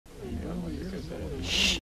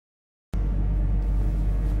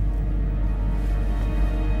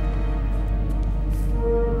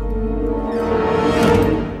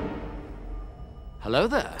Hello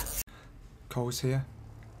there. Cole's here,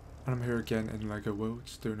 and I'm here again in LEGO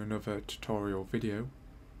Worlds doing another tutorial video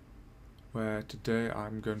where today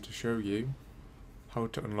I'm going to show you how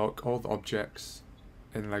to unlock all the objects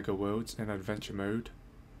in LEGO Worlds in adventure mode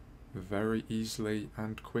very easily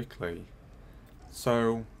and quickly.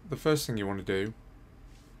 So the first thing you want to do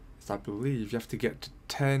is, I believe you have to get to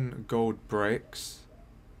 10 gold bricks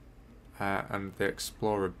and the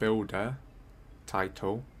Explorer Builder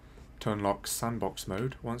title to unlock sandbox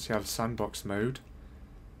mode. Once you have sandbox mode,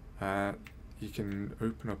 you can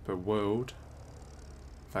open up a world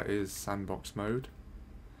that is sandbox mode.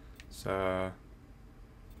 So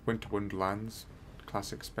Winter Wonderlands,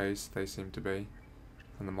 Classic Space they seem to be,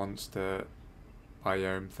 and the monster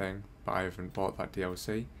biome thing, but I haven't bought that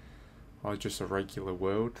DLC. Or just a regular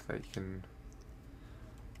world that you can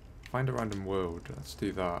find a random world. Let's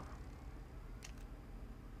do that.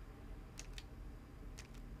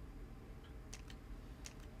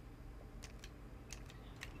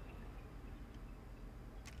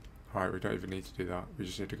 Alright, we don't even need to do that. We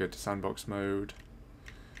just need to go to sandbox mode.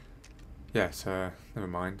 Yes, never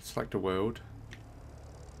mind. Select a world.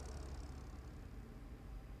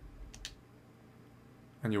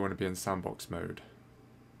 And you want to be in sandbox mode.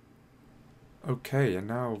 Okay, and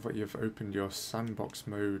now that you've opened your sandbox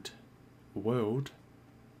mode world,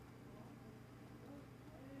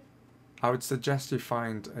 I would suggest you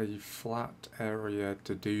find a flat area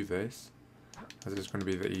to do this, as it's going to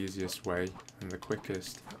be the easiest way and the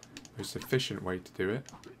quickest, most efficient way to do it.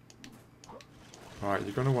 Alright,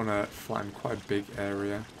 you're going to want to flatten quite a big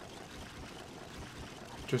area,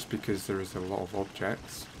 just because there is a lot of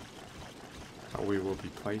objects that we will be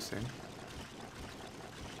placing.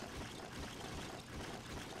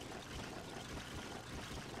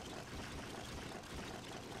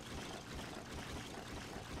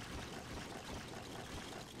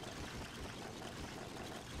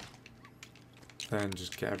 Then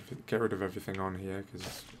just get rid of everything on here,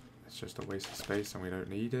 because it's just a waste of space and we don't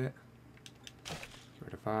need it. Get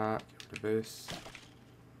rid of that, get rid of this.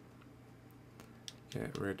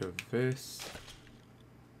 Get rid of this.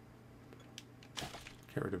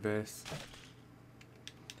 Get rid of this.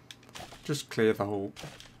 Just clear the whole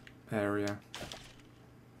area.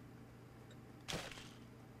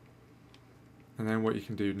 And then what you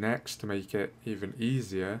can do next to make it even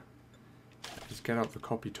easier is get out the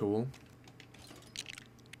copy tool.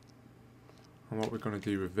 And what we're going to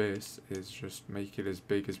do with this is just make it as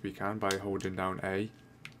big as we can by holding down A.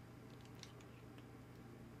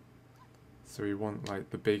 So we want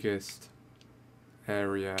like the biggest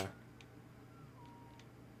area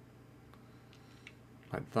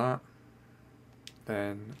like that.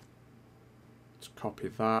 Then just copy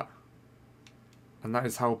that. And that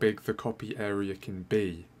is how big the copy area can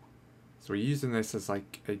be. So we're using this as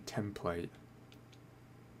like a template.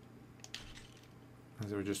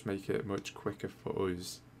 And it will just make it much quicker for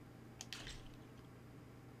us,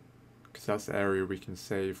 because that's the area we can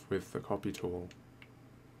save with the copy tool.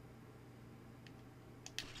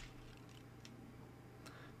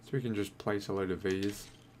 So we can just place a load of these.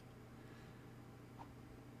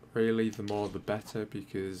 Really, the more the better,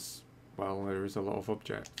 because, well, there is a lot of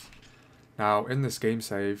objects. Now, in this game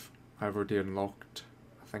save, I've already unlocked,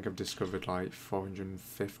 I think I've discovered like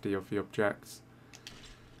 450 of the objects.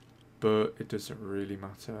 But it doesn't really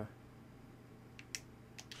matter,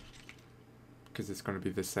 because it's going to be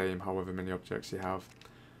the same however many objects you have.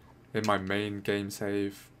 In my main game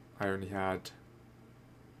save, I only had,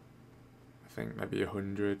 I think maybe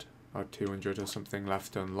 100 or 200 or something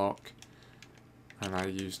left to unlock, and I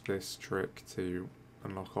used this trick to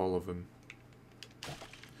unlock all of them.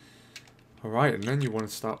 Alright, and then you want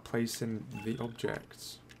to start placing the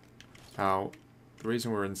objects. Now, the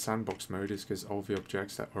reason we're in sandbox mode is because all the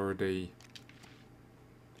objects are already,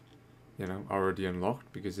 already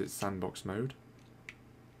unlocked, because it's sandbox mode.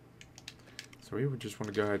 So we would just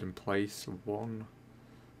want to go ahead and place one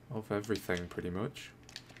of everything pretty much.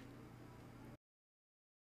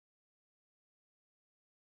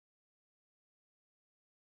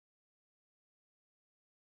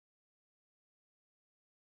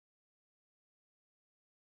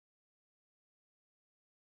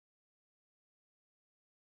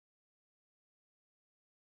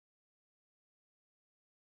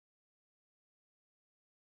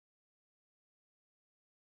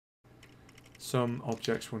 Some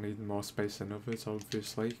objects will need more space than others,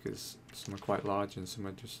 obviously, because some are quite large and some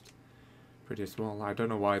are just pretty small. I don't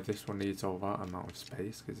know why this one needs all that amount of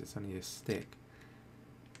space, because it's only a stick.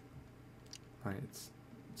 Like, it's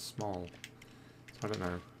small. So I don't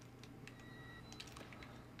know.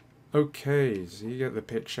 Okay, so you get the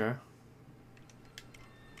picture.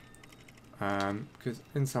 Because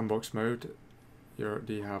in sandbox mode, you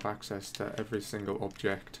already have access to every single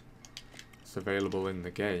object that's available in the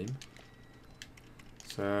game.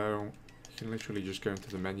 So you can literally just go into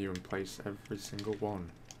the menu and place every single one,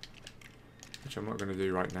 which I'm not going to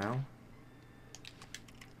do right now.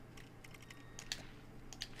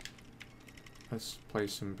 Let's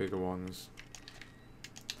place some bigger ones.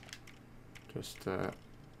 This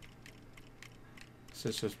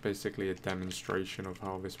is just basically a demonstration of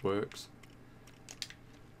how this works.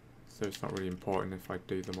 So it's not really important if I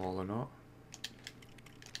do them all or not.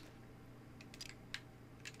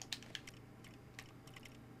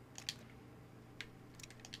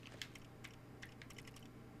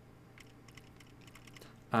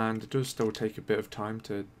 And it does still take a bit of time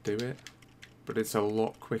to do it, but it's a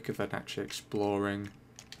lot quicker than actually exploring.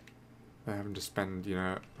 They're having to spend, you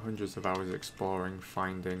know, hundreds of hours exploring,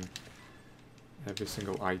 finding every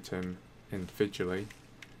single item individually,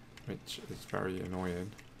 which is very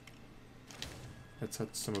annoying. Let's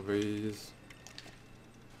add some of these.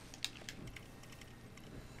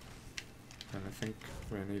 And I think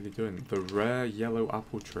we're nearly done. The rare yellow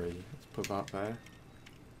apple tree. Let's put that there.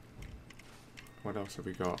 What else have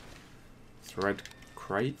we got? Thread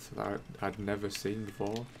crate that I'd never seen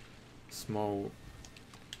before. Small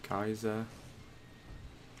geyser.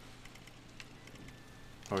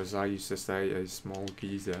 Or as I used to say, a small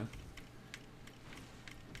geyser.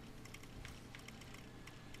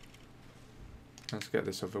 Let's get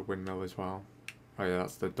this other windmill as well. Oh yeah,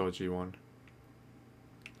 that's the dodgy one.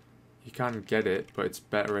 You can get it, but it's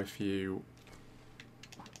better if you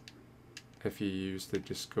use the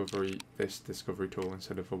this discovery tool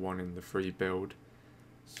instead of the one in the free build.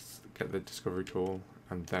 Get the discovery tool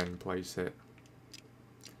and then place it,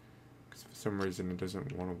 because for some reason it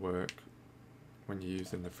doesn't want to work when you're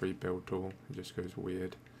using the free build tool. It just goes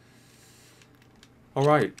weird.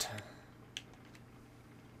 Alright.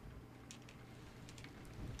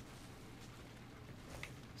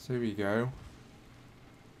 So here we go.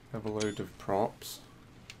 Have a load of props.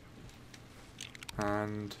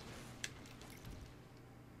 And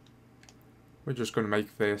we're just going to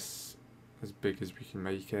make this as big as we can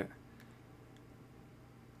make it.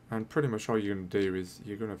 And pretty much all you're going to do is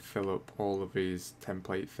you're going to fill up all of these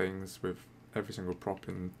template things with every single prop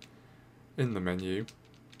in the menu,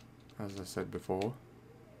 as I said before.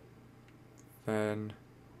 Then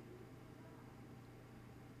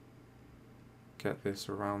get this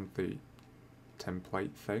around the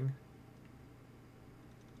template thing.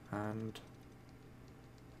 And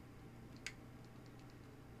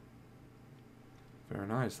very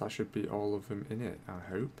nice, that should be all of them in it, I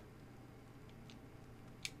hope.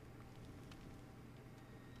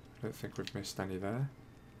 I don't think we've missed any there.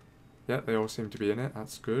 Yeah, they all seem to be in it,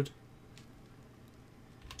 that's good.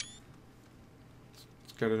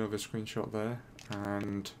 Let's get another screenshot there,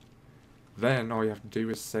 and then all you have to do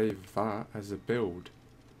is save that as a build.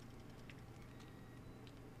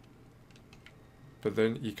 But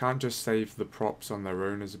then you can't just save the props on their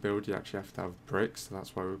own as a build, you actually have to have bricks, so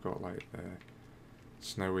that's why we've got like the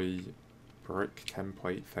snowy brick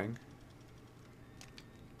template thing.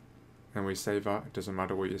 And we save that, it doesn't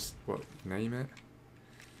matter what you name it.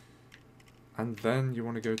 And then you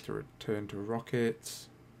want to go to return to rockets.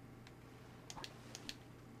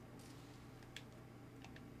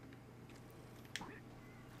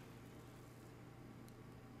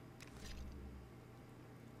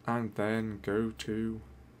 And then go to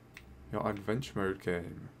your adventure mode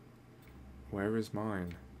game. Where is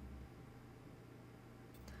mine?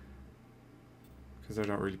 Because I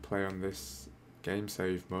don't really play on this game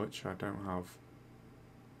save much, I don't have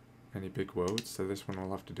any big worlds, so this one I'll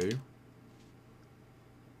have to do.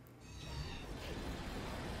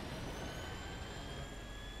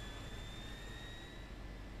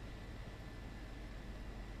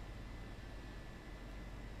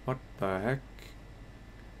 What the heck?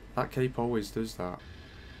 That cape always does that.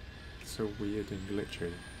 It's so weird and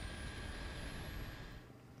glitchy.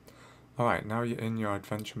 Alright, now you're in your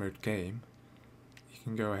adventure mode game, you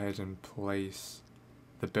can go ahead and place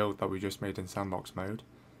the build that we just made in sandbox mode.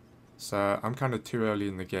 So I'm kind of too early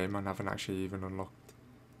in the game and haven't actually even unlocked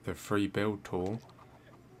the free build tool,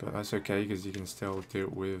 but that's okay because you can still do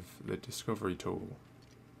it with the discovery tool.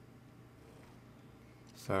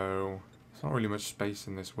 So there's not really much space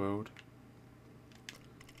in this world,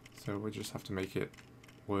 so we'll just have to make it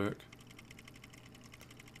work.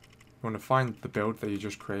 You want to find the build that you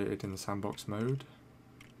just created in the sandbox mode.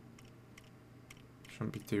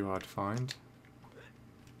 Shouldn't be too hard to find.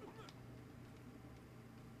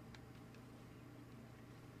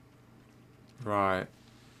 Right,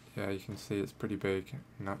 yeah, you can see it's pretty big,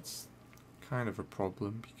 and that's kind of a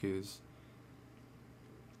problem because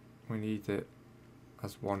we need it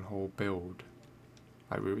as one whole build.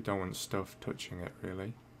 Like, we don't want stuff touching it,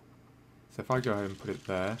 really. So if I go ahead and put it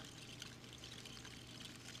there,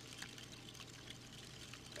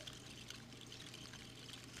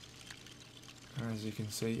 as you can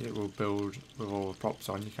see, it will build with all the props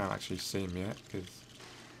on. You can't actually see them yet because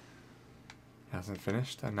it hasn't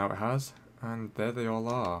finished, and now it has, and there they all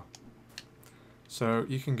are. So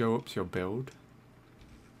you can go up to your build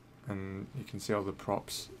and you can see all the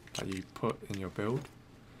props that you put in your build,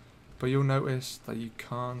 but you'll notice that you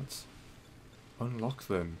can't unlock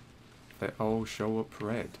them. They all show up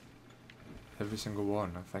red, every single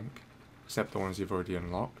one, I think, except the ones you've already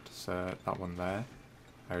unlocked. So that one there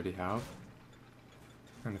I already have,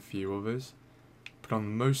 and a few others, but on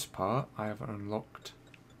the most part I haven't unlocked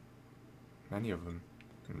many of them,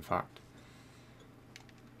 in fact.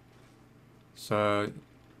 So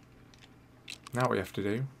now what you have to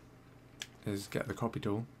do is get the copy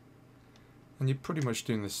tool, and you're pretty much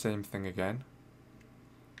doing the same thing again.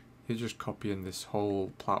 You're just copying this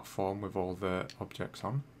whole platform with all the objects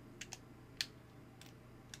on.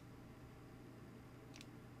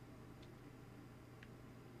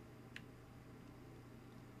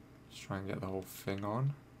 Just try and get the whole thing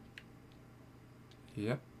on.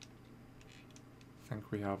 Yep. I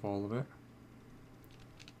think we have all of it.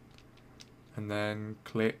 And then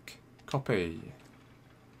click copy.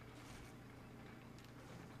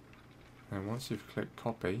 And once you've clicked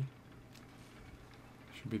copy,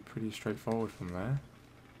 it should be pretty straightforward from there.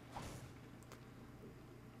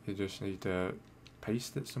 You just need to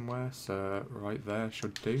paste it somewhere, so right there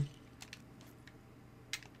should do.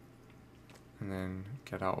 And then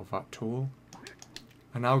get out of that tool.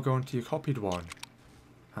 And now go into your copied one.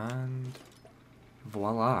 And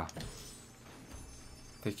voila!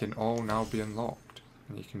 They can all now be unlocked,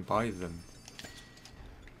 and you can buy them.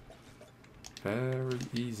 Very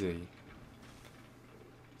easy.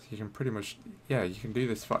 So you can pretty much, yeah, you can do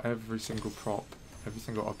this for every single prop, every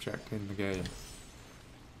single object in the game.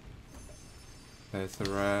 There's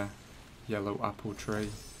the rare yellow apple tree.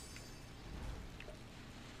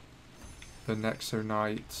 The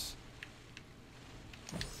Nexonite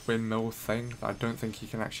windmill thing that I don't think you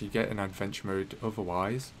can actually get in adventure mode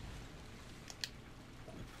otherwise.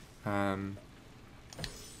 I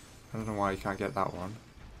don't know why you can't get that one.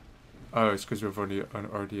 Oh, it's because we've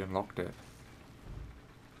already unlocked it.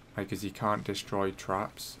 Like, because you can't destroy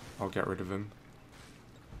traps or get rid of them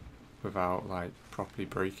without, like, properly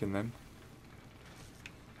breaking them.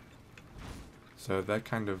 So they're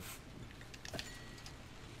kind of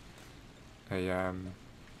an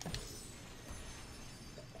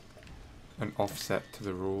offset to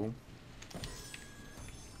the rule.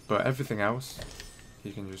 But everything else,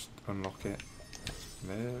 you can just unlock it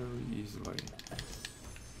very easily.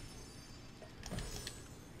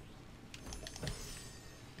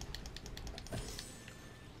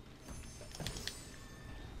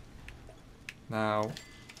 Now,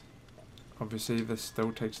 obviously this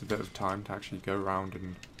still takes a bit of time to actually go around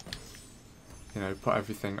and, you know, put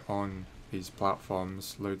everything on these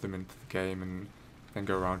platforms, load them into the game, and then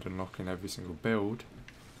go around unlocking every single build.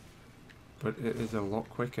 But it is a lot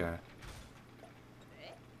quicker.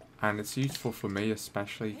 And it's useful for me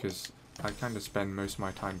especially because I kind of spend most of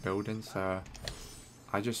my time building, so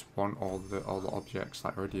I just want all the objects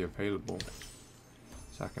that are already available,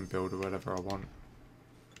 so I can build whatever I want.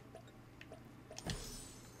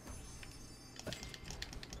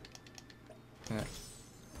 Yeah.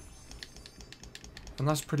 And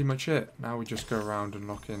that's pretty much it. Now we just go around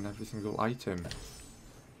unlocking every single item,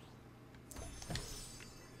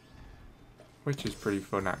 which is pretty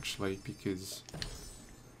fun actually, because,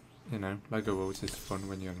 you know, LEGO Worlds is fun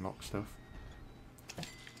when you unlock stuff.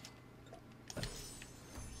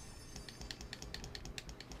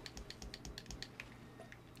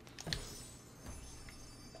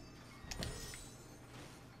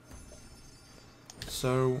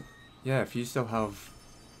 So, yeah, if you still have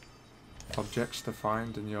objects to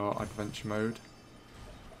find in your adventure mode,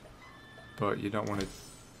 but you don't want to,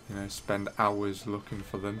 you know, spend hours looking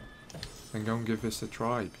for them, then go and give this a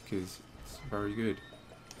try, because it's very good.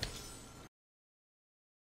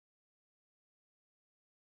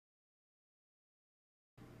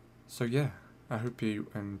 So yeah, I hope you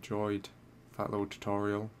enjoyed that little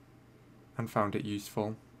tutorial and found it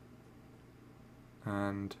useful,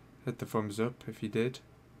 and hit the thumbs up if you did,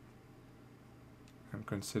 and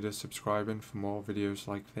consider subscribing for more videos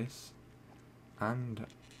like this, and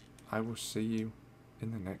I will see you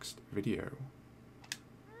in the next video.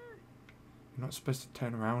 You're not supposed to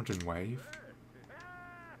turn around and wave.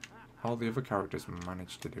 All the other characters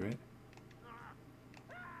managed to do it.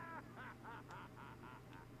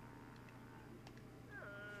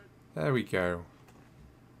 There we go.